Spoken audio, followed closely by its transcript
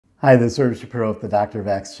Hi, this is Irv Shapiro of the Dr.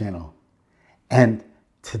 Vase channel. And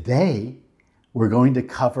today we're going to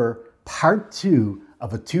cover part 2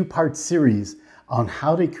 of a 2-part series on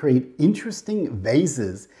how to create interesting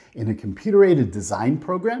vases in a computer-aided design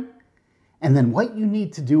program, and then what you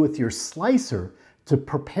need to do with your slicer to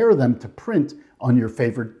prepare them to print on your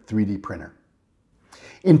favorite 3D printer.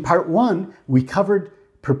 In part 1, we covered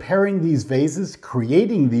preparing these vases,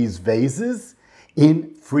 creating these vases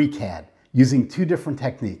in FreeCAD, using 2 different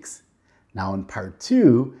techniques. Now in part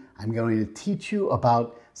 2, I'm going to teach you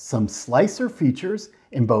about some slicer features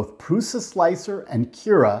in both PrusaSlicer and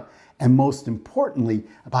Cura, and most importantly,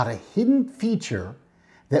 about a hidden feature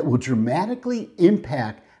that will dramatically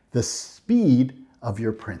impact the speed of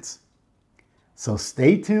your prints. So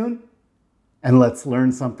stay tuned and let's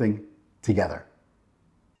learn something together.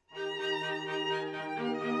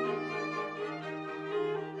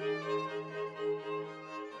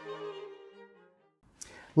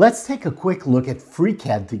 Let's take a quick look at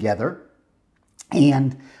FreeCAD together,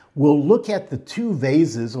 and we'll look at the 2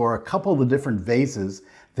 vases or a couple of the different vases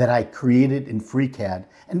that I created in FreeCAD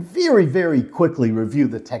and very quickly review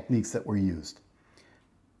the techniques that were used.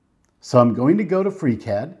 So I'm going to go to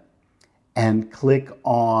FreeCAD and click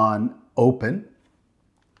on Open.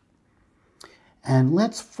 And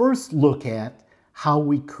let's first look at how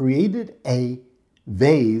we created a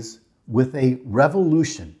vase with a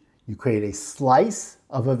revolution. You create a slice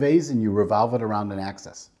of a vase and you revolve it around an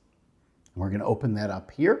axis. We're going to open that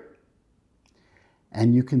up here.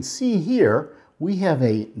 And you can see here we have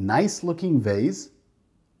a nice looking vase,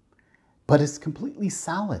 but it's completely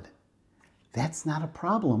solid. That's not a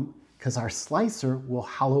problem because our slicer will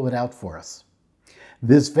hollow it out for us.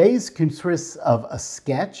 This vase consists of a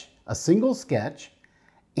sketch, a single sketch,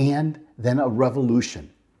 and then a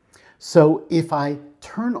revolution. So if I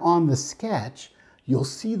turn on the sketch, you'll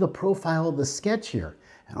see the profile of the sketch here.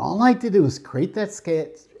 And all I did was create that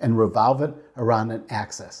sketch and revolve it around an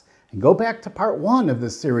axis. And go back to part 1 of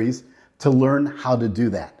this series to learn how to do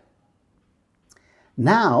that.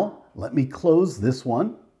 Now, let me close this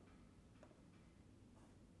one.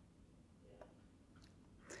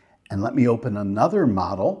 And let me open another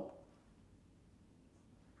model.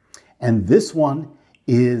 And this one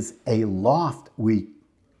is a loft we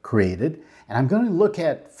created. And I'm going to look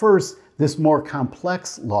at first this more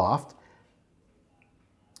complex loft,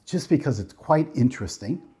 just because it's quite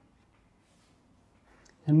interesting.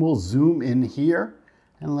 And we'll zoom in here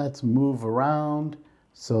and let's move around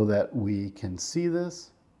so that we can see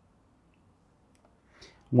this.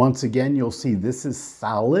 Once again, you'll see this is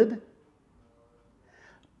solid,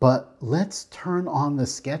 but let's turn on the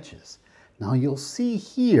sketches. Now you'll see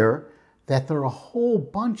here that there are a whole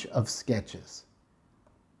bunch of sketches.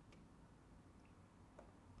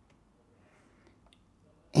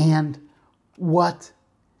 And what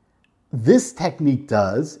this technique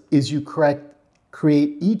does is you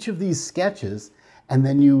create each of these sketches, and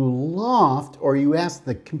then you loft, or you ask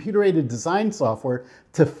the computer-aided design software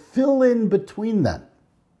to fill in between them.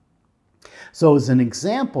 So as an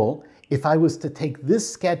example, if I was to take this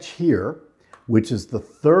sketch here, which is the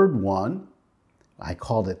 3rd one, I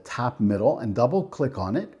called it top middle, and double click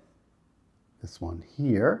on it, this one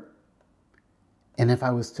here, and if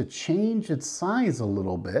I was to change its size a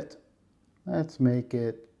little bit, let's make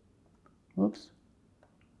it, whoops,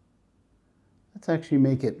 let's actually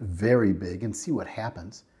make it very big and see what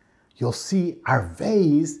happens. You'll see our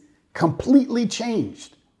vase completely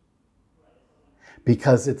changed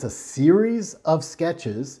because it's a series of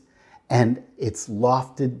sketches and it's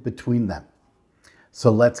lofted between them.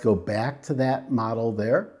 So let's go back to that model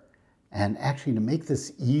there. And actually, to make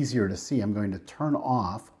this easier to see, I'm going to turn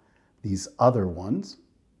off these other ones.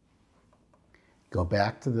 Go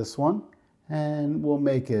back to this one, and we'll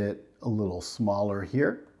make it a little smaller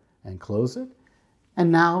here and close it.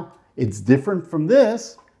 And now it's different from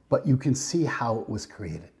this, but you can see how it was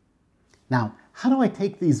created. Now, how do I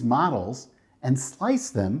take these models and slice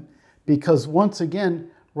them? Because once again,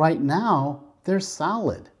 right now, they're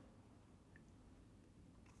solid.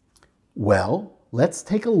 Well, let's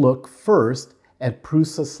take a look first at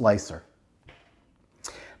PrusaSlicer.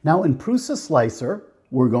 Now in PrusaSlicer,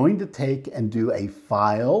 we're going to take and do a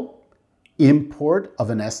file import of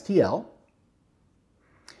an STL.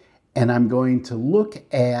 And I'm going to look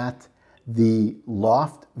at the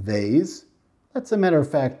loft vase. As a matter of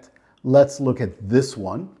fact, let's look at this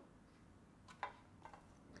one.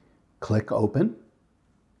 Click open.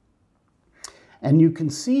 And you can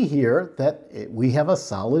see here that we have a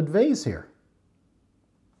solid vase here.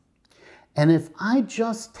 And if I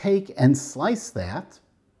just take and slice that,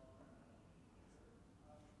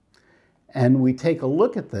 and we take a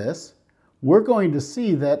look at this, we're going to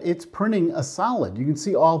see that it's printing a solid. You can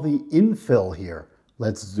see all the infill here.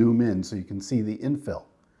 Let's zoom in so you can see the infill.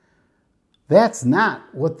 That's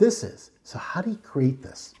not what this is. So how do you create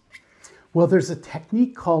this? Well, there's a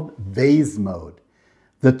technique called vase mode.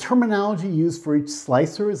 The terminology used for each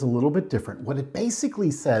slicer is a little bit different. What it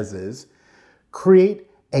basically says is create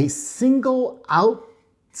a single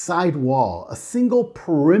outside wall, a single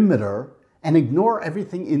perimeter, and ignore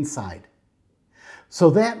everything inside. So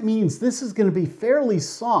that means this is going to be fairly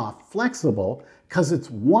soft, flexible, because it's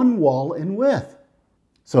one wall in width.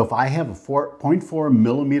 So if I have a 0.4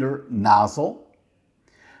 millimeter nozzle,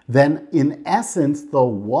 then in essence, the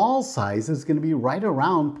wall size is going to be right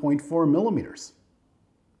around 0.4 millimeters.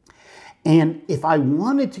 And if I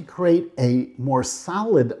wanted to create a more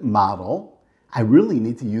solid model, I really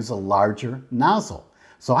need to use a larger nozzle.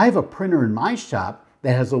 So I have a printer in my shop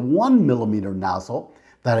that has a 1 millimeter nozzle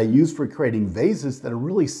that I use for creating vases that are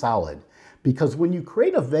really solid. Because when you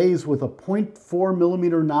create a vase with a 0.4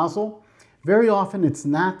 millimeter nozzle, very often it's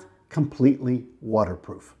not completely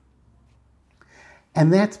waterproof.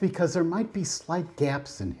 And that's because there might be slight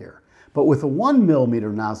gaps in here. But with a 1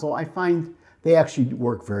 millimeter nozzle, I find they actually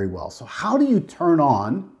work very well. So how do you turn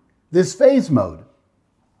on this vase mode?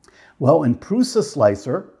 Well, in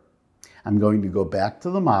PrusaSlicer, I'm going to go back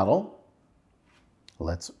to the model.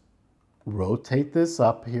 Let's rotate this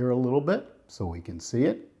up here a little bit so we can see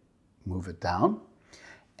it. Move it down.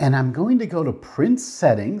 And I'm going to go to Print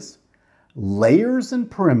Settings, Layers and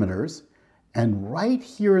Perimeters, and right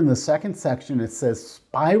here in the second section, it says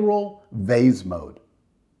Spiral Vase Mode.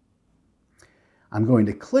 I'm going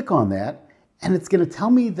to click on that, and it's going to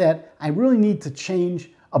tell me that I really need to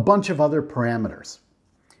change a bunch of other parameters.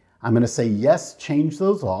 I'm going to say yes, change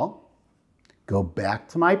those all. Go back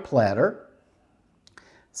to my platter,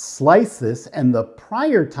 slice this, and the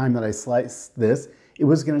prior time that I sliced this, it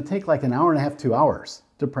was going to take like an hour and a half, 2 hours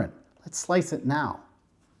to print. Let's slice it now.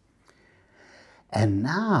 And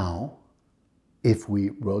now, if we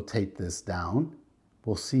rotate this down,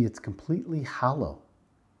 we'll see it's completely hollow.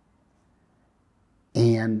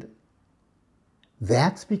 And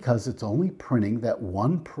that's because it's only printing that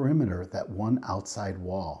one perimeter, that one outside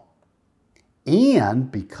wall.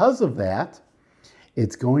 And because of that,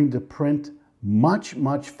 it's going to print much,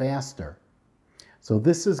 much faster. So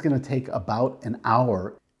this is going to take about an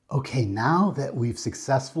hour. Okay, now that we've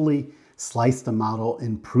successfully sliced a model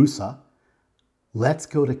in Prusa, let's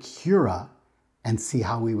go to Cura and see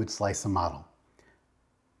how we would slice a model.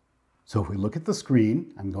 So if we look at the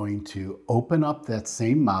screen, I'm going to open up that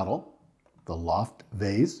same model, the loft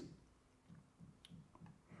vase,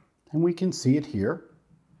 and we can see it here.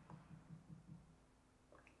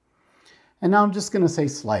 And now I'm just going to say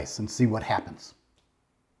slice and see what happens.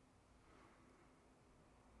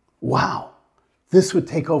 Wow, this would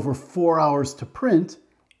take over 4 hours to print,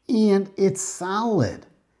 and it's solid.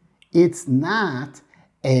 It's not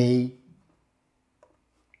a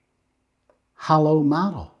hollow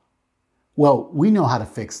model. Well, we know how to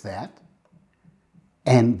fix that.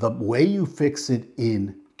 And the way you fix it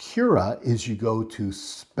in Cura is you go to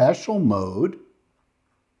Special Mode,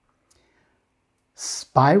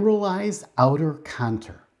 Spiralize Outer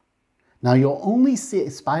Contour. Now you'll only see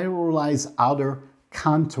Spiralize Outer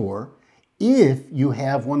Contour if you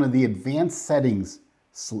have one of the advanced settings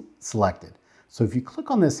selected. So if you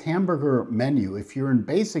click on this hamburger menu, if you're in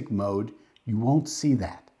basic mode, you won't see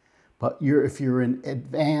that. But if you're in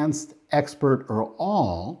advanced, expert, or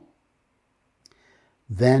all,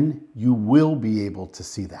 then you will be able to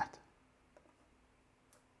see that.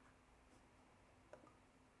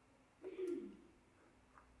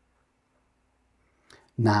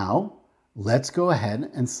 Now, let's go ahead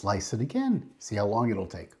and slice it again. See how long it'll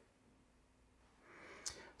take.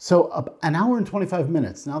 So an hour and 25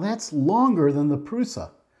 minutes. Now that's longer than the Prusa.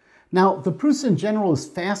 Now the Prusa in general is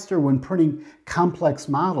faster when printing complex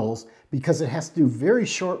models because it has to do very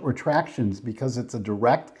short retractions because it's a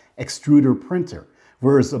direct extruder printer.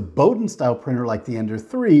 Whereas a Bowden style printer like the Ender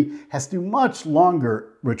 3 has to do much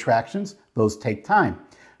longer retractions. Those take time.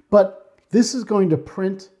 But this is going to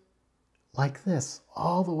print like this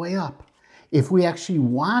all the way up. If we actually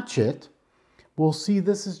watch it, we'll see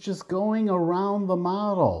this is just going around the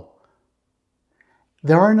model.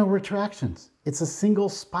 There are no retractions. It's a single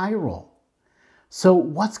spiral. So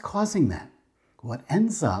what's causing that? What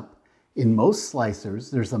ends up in most slicers,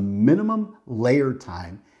 there's a minimum layer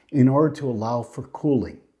time in order to allow for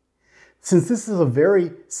cooling. Since this is a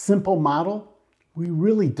very simple model, we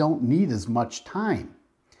really don't need as much time.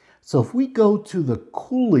 So if we go to the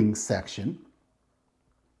cooling section,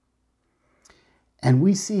 and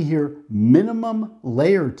we see here minimum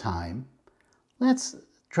layer time, let's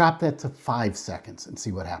drop that to 5 seconds and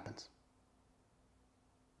see what happens.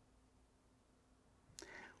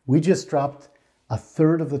 We just dropped a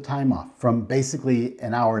third of the time off, from basically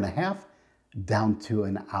an hour and a half down to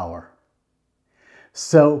an hour.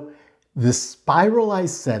 So the Spiralize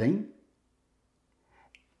setting,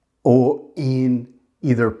 or in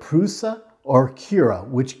either Prusa or Cura,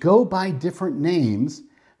 which go by different names.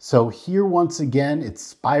 So here once again,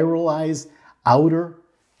 it's Spiralize outer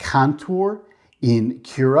contour in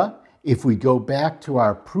Cura. If we go back to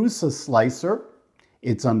our PrusaSlicer,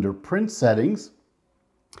 it's under print settings,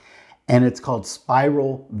 and it's called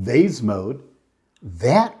spiral vase mode.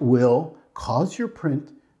 That will cause your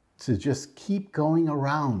print to just keep going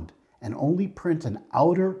around and only print an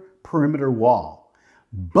outer perimeter wall.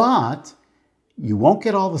 But you won't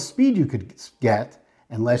get all the speed you could get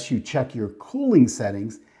unless you check your cooling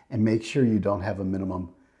settings and make sure you don't have a minimum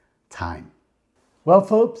time. Well,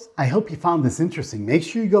 folks, I hope you found this interesting. Make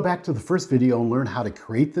sure you go back to the first video and learn how to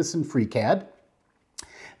create this in FreeCAD.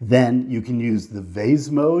 Then you can use the vase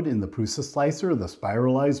mode in the PrusaSlicer, the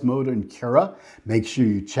Spiralize mode in Cura. Make sure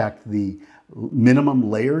you check the minimum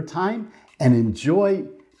layer time and enjoy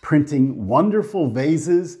printing wonderful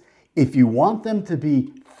vases. If you want them to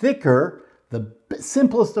be thicker, the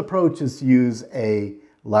simplest approach is to use a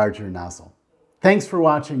larger nozzle. Thanks for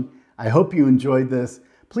watching. I hope you enjoyed this.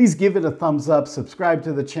 Please give it a thumbs up, subscribe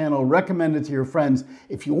to the channel, recommend it to your friends.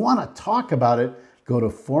 If you want to talk about it, go to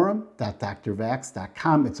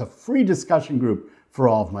forum.drvax.com. It's a free discussion group for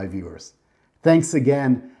all of my viewers. Thanks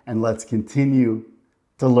again, and let's continue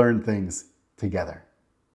to learn things together.